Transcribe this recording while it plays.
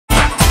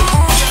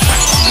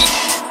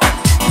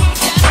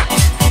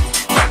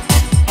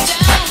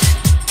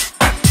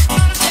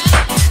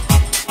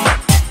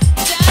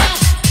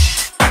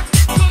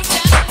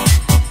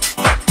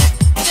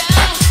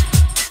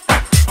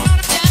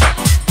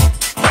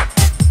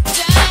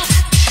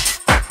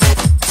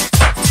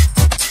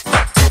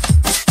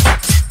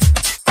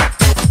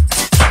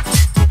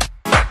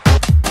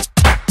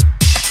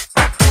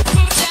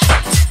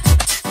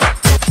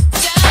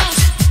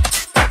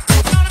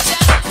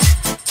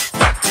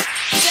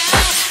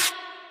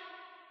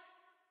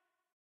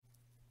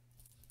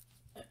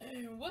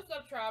What's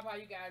up, tribe? How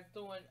you guys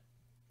doing?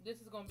 This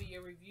is going to be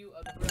a review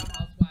of the Real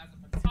Housewives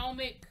of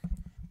Potomac.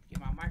 Get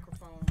my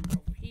microphone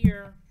over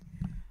here.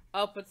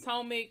 Of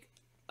Potomac,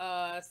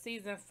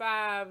 season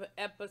 5,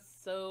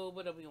 episode,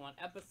 what are we on?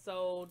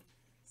 Episode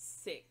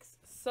 6.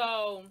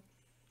 So,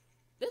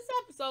 this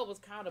episode was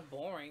kind of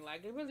boring.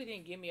 Like, it really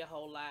didn't give me a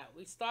whole lot.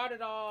 We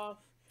started off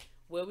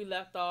where we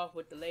left off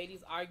with the ladies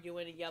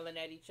arguing and yelling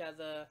at each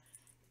other.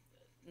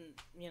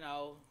 You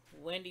know,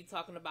 Wendy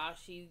talking about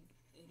she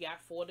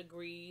got 4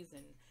 degrees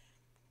and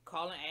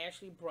calling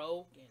Ashley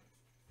broke, and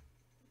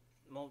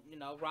you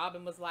know,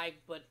 Robin was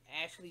like, but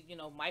Ashley, you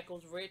know,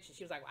 Michael's rich, and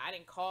she was like, well, I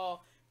didn't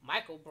call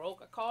Michael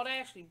broke, I called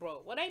Ashley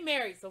broke. Well, they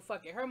married, so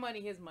fuck it, her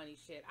money, his money,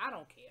 shit, I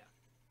don't care.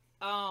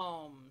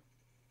 I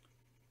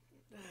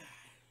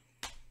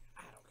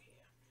don't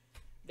care.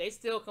 They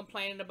still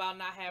complaining about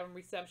not having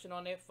reception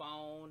on their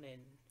phone,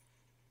 and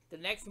the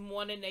next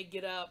morning they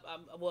get up,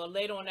 well,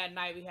 later on that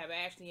night we have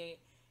Ashley,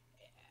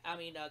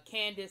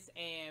 Candace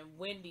and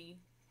Wendy,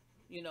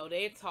 you know,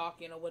 they're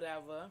talking or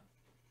whatever.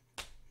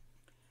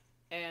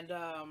 And,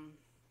 I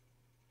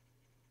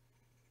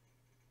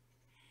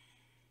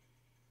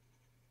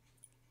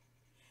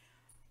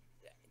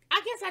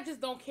guess I just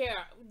don't care.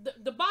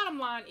 The bottom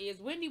line is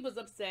Wendy was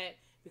upset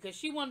because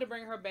she wanted to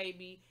bring her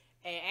baby,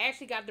 and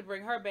Ashley got to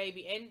bring her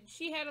baby, and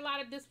she had a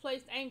lot of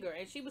displaced anger,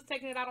 and she was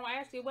taking it out on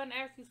Ashley. It wasn't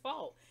Ashley's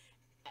fault.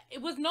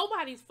 It was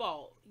nobody's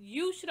fault.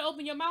 You should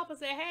open your mouth and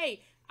say,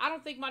 hey, I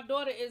don't think my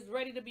daughter is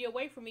ready to be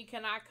away from me.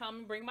 Can I come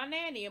and bring my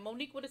nanny? And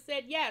Monique would have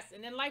said yes,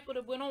 and then life would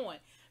have went on.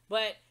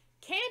 But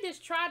Candace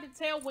tried to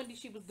tell Wendy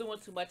she was doing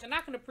too much, and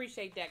I can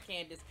appreciate that,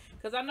 Candace,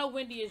 because I know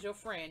Wendy is your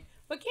friend.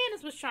 But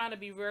Candace was trying to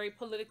be very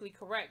politically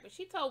correct, but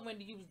she told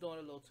Wendy you was doing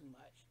a little too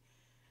much.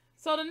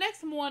 So the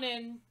next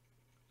morning,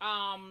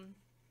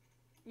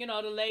 you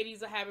know, the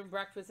ladies are having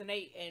breakfast, and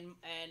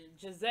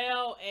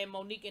Giselle and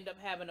Monique end up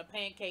having a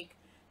pancake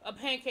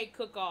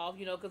cook-off,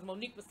 you know, because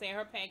Monique was saying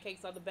her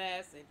pancakes are the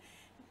best, and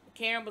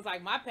Karen was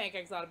like, my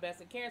pancakes are the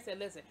best, and Karen said,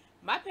 listen,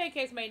 my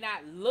pancakes may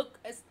not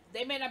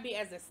they may not be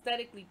as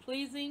aesthetically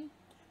pleasing,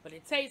 but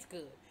it tastes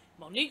good.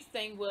 Monique's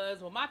thing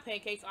was, well, my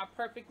pancakes are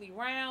perfectly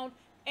round,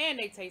 and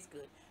they taste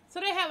good. So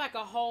they had like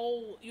a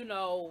whole, you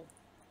know,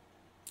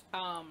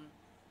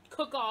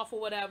 cook-off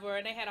or whatever,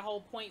 and they had a whole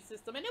point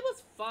system, and it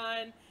was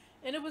fun,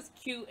 and it was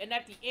cute, and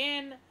at the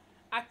end,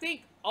 I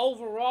think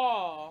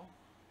overall,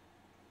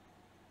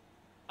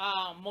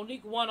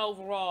 Monique won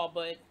overall,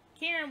 but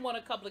Karen won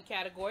a couple of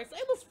categories. So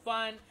it was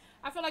fun.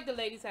 I feel like the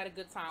ladies had a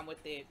good time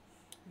with it.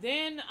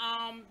 Then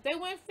they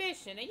went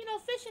fishing. And you know,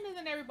 fishing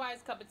isn't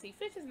everybody's cup of tea.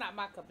 Fish is not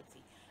my cup of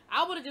tea.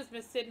 I would have just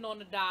been sitting on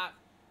the dock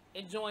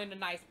enjoying the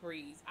nice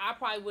breeze. I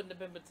probably wouldn't have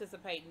been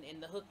participating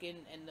in the hooking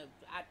and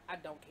I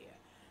don't care.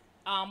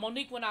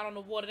 Monique went out on the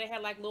water. They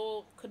had like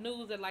little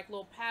canoes and like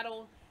little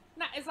paddle.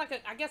 It's like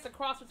I guess a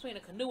cross between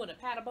a canoe and a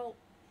paddle boat.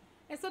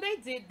 And so they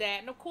did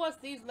that. And of course,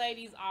 these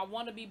ladies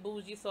want to be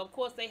bougie. So of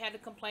course they had to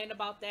complain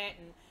about that.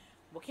 And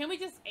well, can we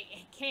just,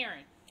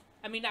 Giselle,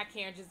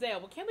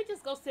 well, can we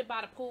just go sit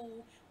by the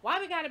pool? Why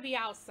we got to be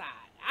outside?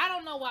 I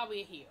don't know why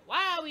we're here.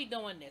 Why are we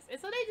doing this?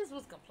 And so they just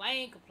was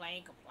complain.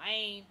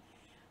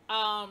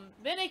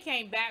 Then they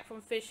came back from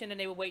fishing and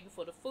they were waiting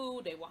for the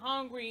food. They were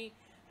hungry.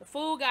 The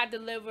food got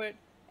delivered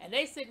and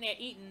they sitting there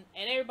eating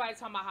and everybody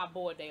talking about how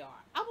bored they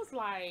are. I was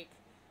like,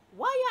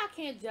 why y'all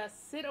can't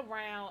just sit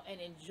around and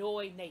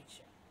enjoy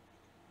nature?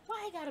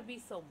 Why it gotta be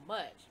so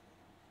much?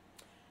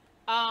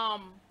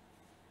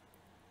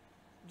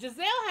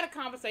 Giselle had a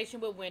conversation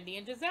with Wendy,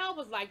 and Giselle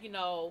was like, you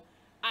know,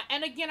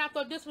 and again, I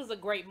thought this was a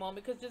great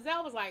moment, because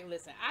Giselle was like,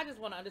 listen, I just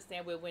want to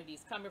understand where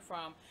Wendy's coming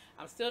from.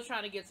 I'm still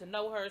trying to get to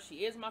know her.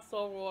 She is my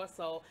soror,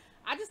 so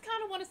I just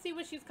kind of want to see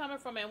where she's coming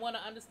from and want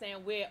to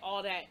understand where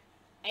all that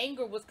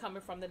anger was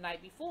coming from the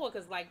night before,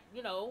 because, like,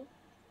 you know,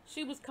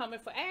 she was coming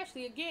for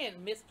Ashley,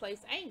 again,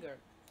 misplaced anger.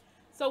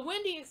 So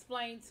Wendy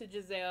explained to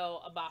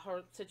Giselle about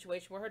her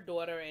situation with her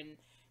daughter, and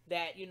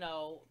that, you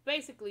know,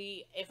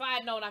 basically, if I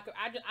had known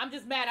I'm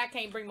just mad I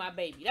can't bring my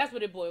baby. That's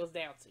what it boils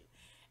down to.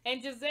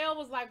 And Giselle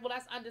was like, well,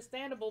 that's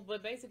understandable,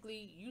 but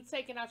basically, you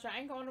taking out your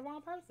anger on the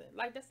wrong person.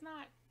 Like, that's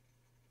not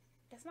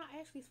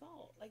Ashley's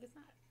fault. Like, it's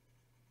not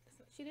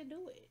she didn't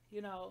do it,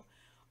 you know.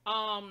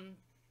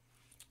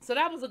 So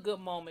that was a good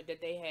moment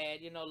that they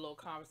had, you know, a little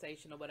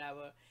conversation or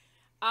whatever.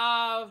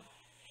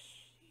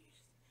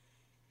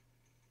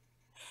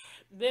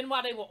 Then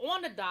while they were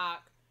on the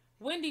dock,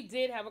 Wendy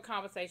did have a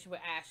conversation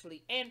with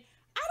Ashley. And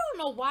I don't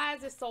know why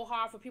is it so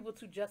hard for people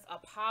to just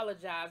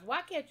apologize.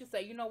 Why can't you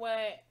say, you know what?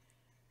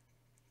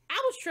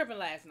 I was tripping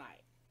last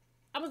night.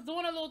 I was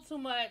doing a little too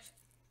much.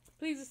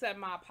 Please accept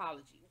my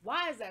apology.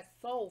 Why is that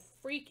so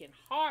freaking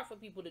hard for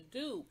people to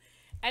do?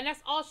 And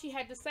that's all she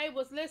had to say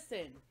was,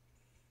 listen,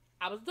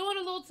 I was doing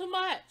a little too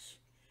much.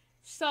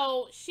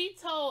 So she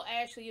told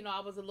Ashley, you know,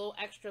 I was a little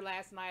extra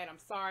last night. I'm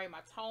sorry.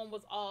 My tone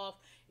was off.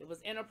 It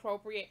was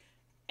inappropriate.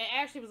 And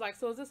Ashley was like,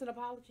 so is this an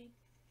apology?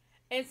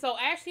 And so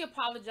Ashley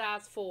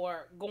apologized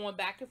for going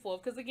back and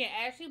forth. Because again,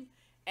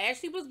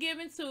 Ashley was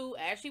giving too.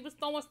 Ashley was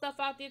throwing stuff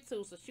out there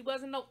too. So she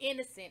wasn't no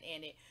innocent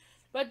in it.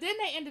 But then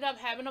they ended up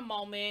having a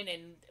moment,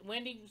 and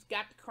Wendy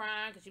got to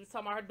crying because she was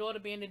talking about her daughter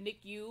being in the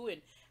NICU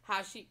and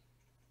how she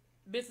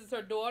misses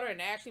her daughter,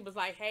 and Ashley was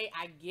like, hey,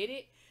 I get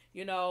it.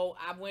 You know,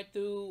 I went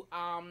through,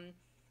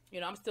 you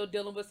know, I'm still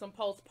dealing with some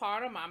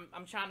postpartum.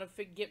 I'm trying to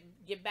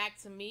get back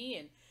to me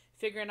and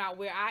figuring out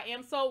where I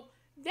am. So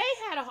they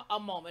had a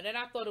moment, and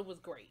I thought it was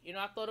great. You know,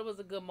 I thought it was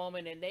a good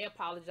moment, and they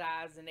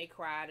apologized, and they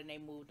cried, and they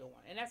moved on,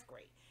 and that's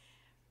great.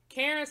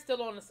 Karen's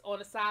still on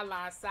the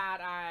sideline,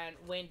 side-eyeing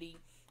Wendy.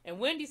 And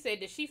Wendy said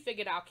that she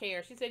figured out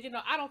Karen. She said, you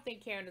know, I don't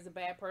think Karen is a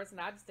bad person.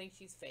 I just think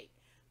she's fake.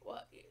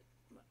 Well,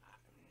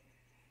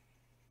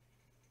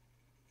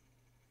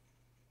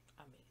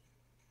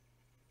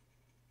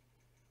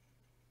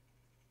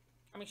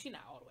 I mean, she's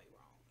not all the way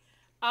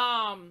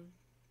wrong.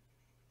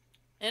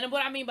 And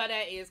what I mean by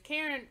that is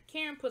Karen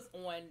puts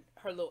on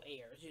her little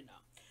airs, you know.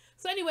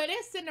 So anyway,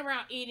 they're sitting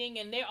around eating,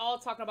 and they're all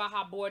talking about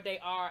how bored they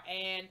are.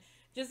 And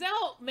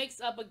Giselle makes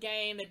up a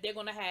game that they're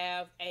going to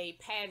have a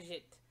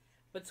pageant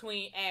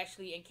between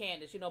Ashley and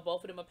Candace. You know,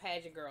 both of them are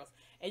pageant girls.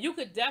 And you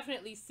could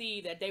definitely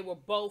see that they were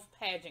both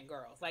pageant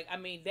girls. Like, I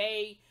mean,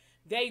 they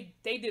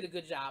did a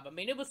good job. I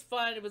mean, it was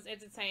fun. It was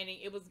entertaining.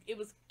 It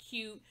was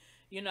cute.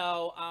 You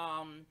know,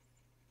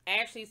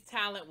 Ashley's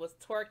talent was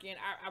twerking.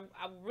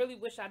 I really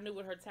wish I knew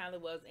what her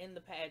talent was in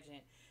the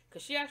pageant,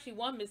 because she actually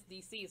won Miss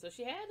DC, so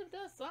she had to have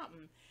done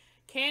something.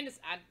 Candace,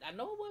 I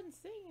know it wasn't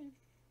singing.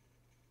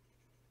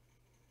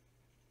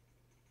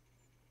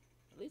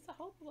 At least I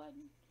hope it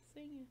wasn't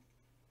singing,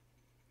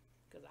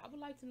 because I would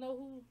like to know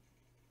who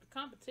the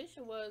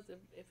competition was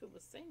if it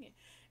was singing.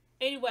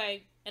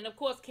 Anyway, and of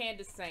course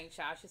Candace sang,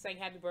 child. She sang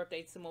happy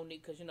birthday to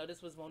Monique, because, you know,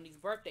 this was Monique's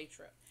birthday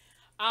trip.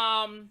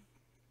 And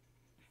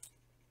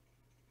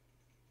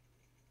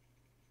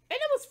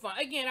it was fun.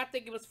 Again, I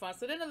think it was fun.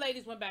 So then the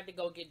ladies went back to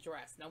go get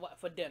dressed. Now, what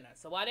for dinner?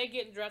 So while they're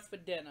getting dressed for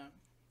dinner,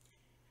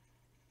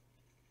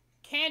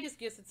 Candace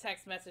gets a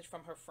text message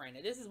from her friend.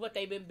 And this is what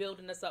they've been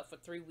building us up for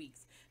 3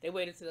 weeks. They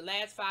waited to the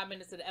last 5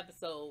 minutes of the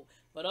episode.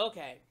 But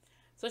okay.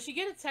 So she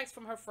get a text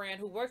from her friend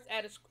who works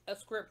at a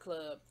script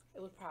club.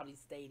 It was probably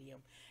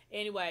Stadium.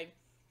 Anyway.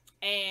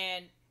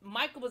 And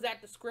Michael was at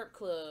the script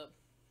club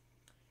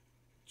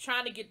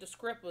trying to get the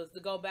scrippers to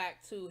go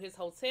back to his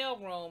hotel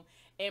room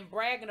and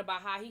bragging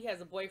about how he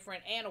has a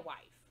boyfriend and a wife.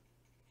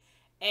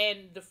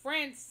 And the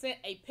friend sent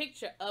a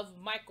picture of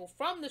Michael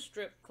from the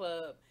strip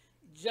club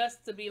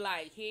just to be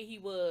like, here he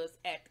was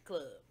at the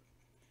club.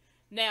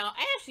 Now,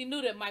 Ashley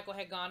knew that Michael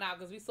had gone out,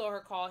 because we saw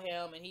her call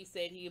him and he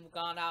said he had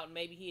gone out and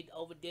maybe he had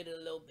overdid it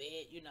a little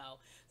bit, you know.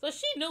 So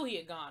she knew he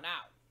had gone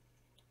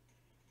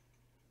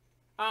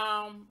out.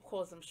 Of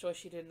course, I'm sure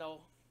she didn't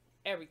know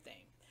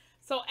everything.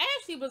 So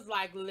Ashley was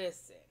like,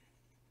 listen,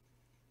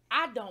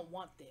 I don't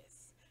want this.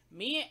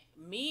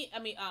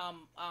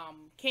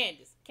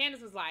 Candace.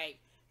 Candace was like,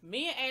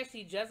 me and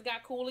Ashley just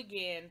got cool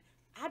again.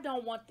 I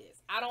don't want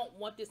this. I don't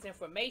want this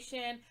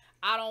information.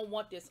 I don't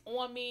want this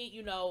on me.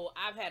 You know,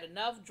 I've had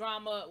enough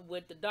drama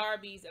with the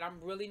Darbys, and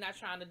I'm really not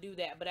trying to do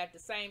that. But at the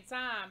same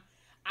time,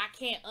 I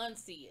can't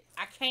unsee it.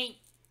 I can't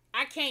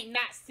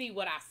not see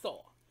what I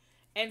saw.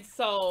 And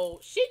so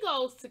she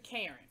goes to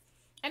Karen.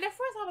 And at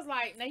first I was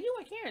like, now you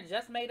and Karen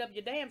just made up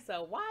your damn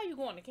self. Why are you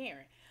going to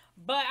Karen?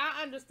 But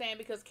I understand,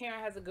 because Karen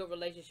has a good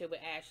relationship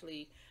with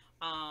Ashley.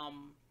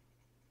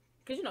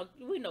 Because, you know,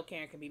 we know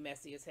Karen can be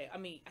messy as hell. I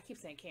mean, I keep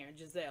saying Karen.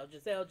 Giselle.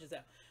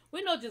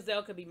 We know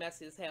Giselle can be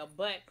messy as hell.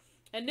 But,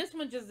 and this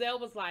one, Giselle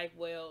was like,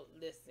 well,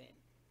 listen,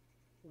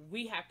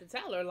 we have to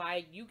tell her,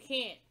 like, you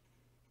can't,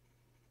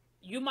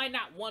 you might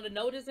not want to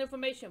know this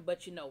information,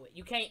 but you know it.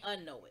 You can't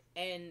unknow it.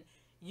 And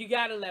you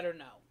got to let her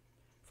know.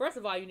 First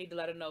of all, you need to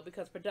let her know,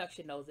 because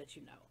production knows that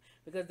you know.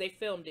 Because they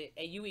filmed it,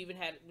 and you even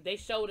had, they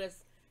showed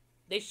us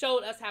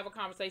have a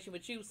conversation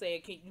with you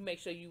saying, can you make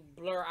sure you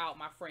blur out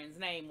my friend's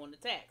name on the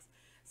text?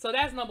 So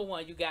that's number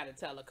one, you got to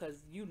tell her,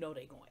 because you know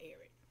they're going to air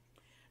it.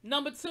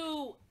 Number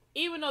two,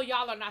 even though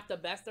y'all are not the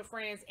best of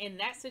friends, in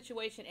that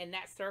situation, in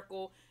that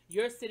circle,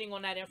 you're sitting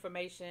on that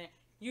information,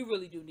 you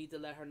really do need to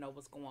let her know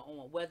what's going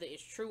on. Whether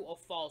it's true or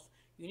false,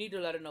 you need to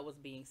let her know what's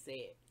being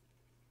said.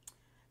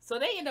 So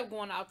they end up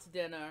going out to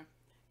dinner,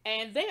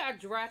 and they are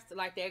dressed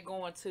like they're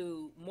going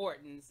to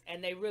Morton's,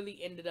 and they really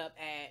ended up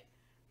at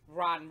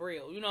Rod and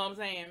Reel. You know what I'm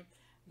saying?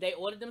 They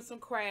ordered them some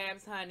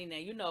crabs, honey. Now,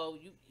 you know,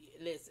 you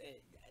listen.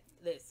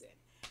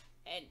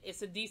 And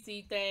it's a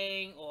DC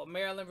thing or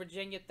Maryland,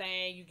 Virginia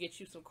thing. You get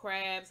you some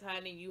crabs,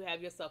 honey. You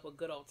have yourself a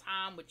good old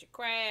time with your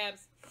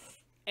crabs.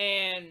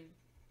 And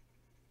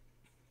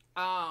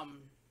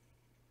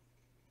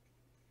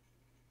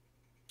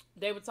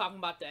they were talking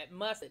about that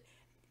mustard.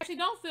 Actually,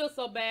 don't feel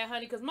so bad,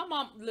 honey, because my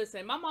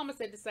mama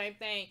said the same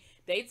thing.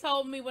 They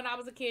told me when I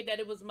was a kid that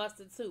it was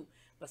mustard too.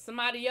 But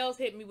somebody else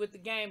hit me with the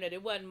game that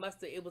it wasn't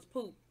mustard, it was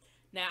poop.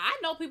 Now, I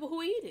know people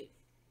who eat it.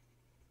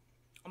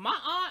 My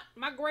aunt,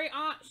 my great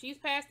aunt, she's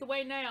passed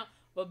away now.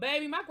 But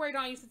baby, my great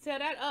aunt used to tear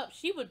that up.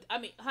 She would,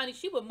 honey,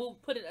 she would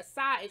put it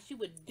aside, and she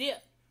would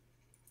dip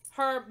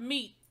her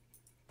meat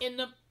in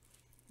the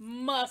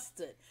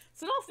mustard.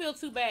 So don't feel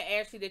too bad,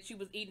 Ashley, that you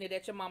was eating it,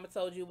 that your mama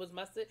told you it was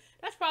mustard.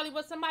 That's probably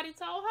what somebody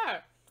told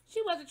her.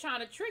 She wasn't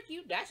trying to trick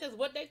you. That's just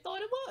what they thought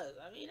it was.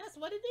 I mean, that's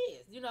what it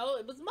is. You know,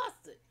 it was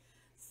mustard.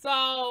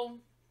 So,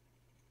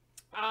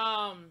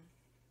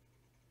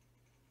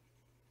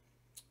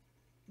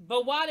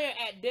 but while they're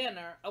at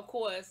dinner, of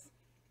course,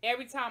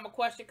 every time a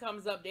question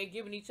comes up, they're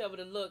giving each other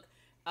the look.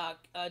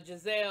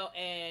 Giselle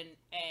and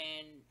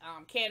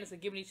Candace are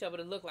giving each other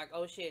the look like,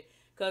 oh shit.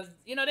 Because,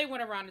 you know, they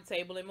went around the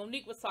table and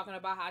Monique was talking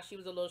about how she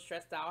was a little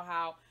stressed out,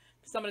 how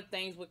some of the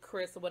things with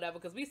Chris or whatever.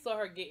 Because we saw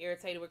her get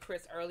irritated with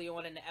Chris early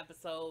on in the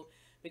episode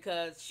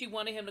because she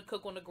wanted him to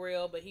cook on the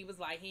grill, but he was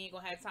like, he ain't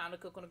going to have time to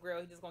cook on the grill.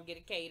 He's just going to get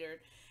it catered.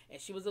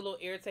 And she was a little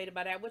irritated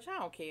by that, which I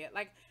don't care.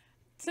 Like,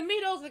 to me,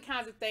 those are the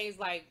kinds of things,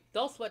 like,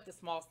 don't sweat the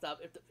small stuff.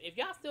 If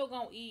y'all still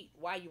going to eat,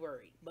 why you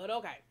worried? But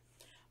okay.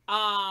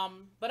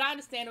 But I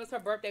understand it was her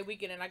birthday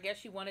weekend, and I guess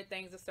she wanted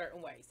things a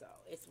certain way, so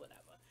it's whatever.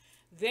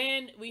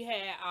 Then we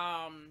had,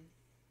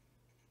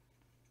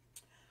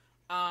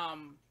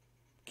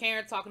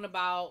 Karen talking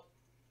about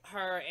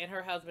her and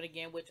her husband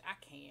again, which I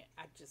can't.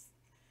 I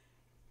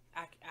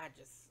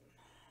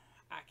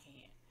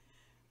can't.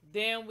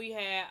 Then we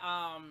had,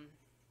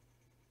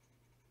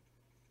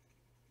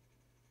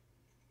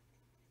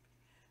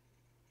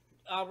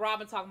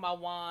 Robin talking about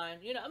Juan.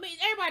 You know, I mean,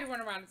 everybody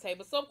running around the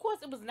table. So, of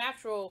course, it was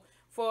natural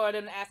for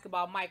them to ask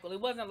about Michael.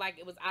 It wasn't like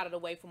it was out of the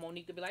way for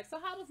Monique to be like, so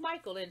how was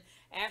Michael? And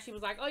Ashley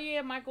was like, oh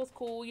yeah, Michael's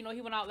cool. You know,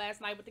 he went out last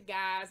night with the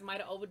guys.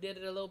 Might have overdid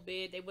it a little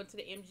bit. They went to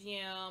the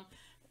MGM.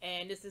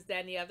 And this, that,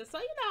 and the other. So,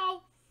 you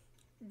know,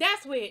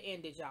 that's where it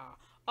ended, y'all.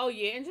 Oh,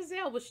 yeah. And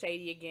Giselle was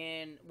shady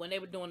again when they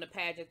were doing the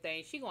pageant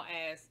thing. She gonna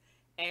ask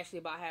Ashley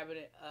about having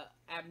an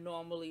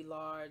abnormally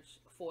large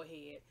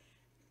forehead.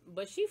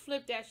 But she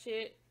flipped that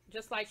shit.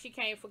 Just like she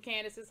came for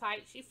Candace's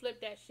height. She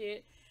flipped that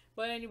shit.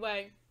 But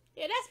anyway,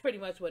 yeah, that's pretty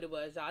much what it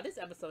was, y'all. This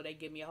episode, they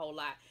give me a whole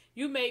lot.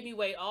 You made me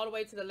wait all the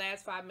way to the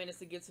last 5 minutes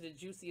to get to the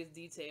juiciest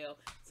detail.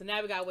 So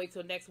now we gotta wait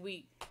till next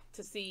week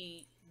to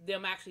see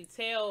them actually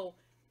tell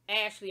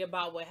Ashley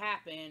about what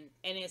happened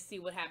and then see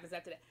what happens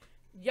after that.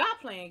 Y'all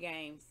playing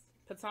games.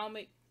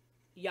 Potomac,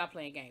 y'all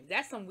playing games.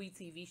 That's some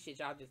ReallyTV shit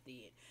y'all just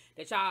did.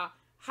 That y'all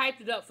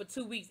hyped it up for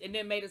 2 weeks and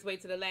then made us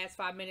wait to the last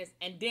 5 minutes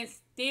and then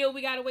still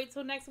we gotta wait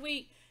till next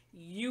week.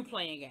 You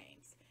playing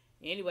games.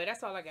 Anyway,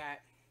 that's all I got.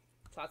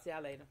 Talk to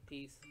y'all later.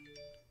 Peace.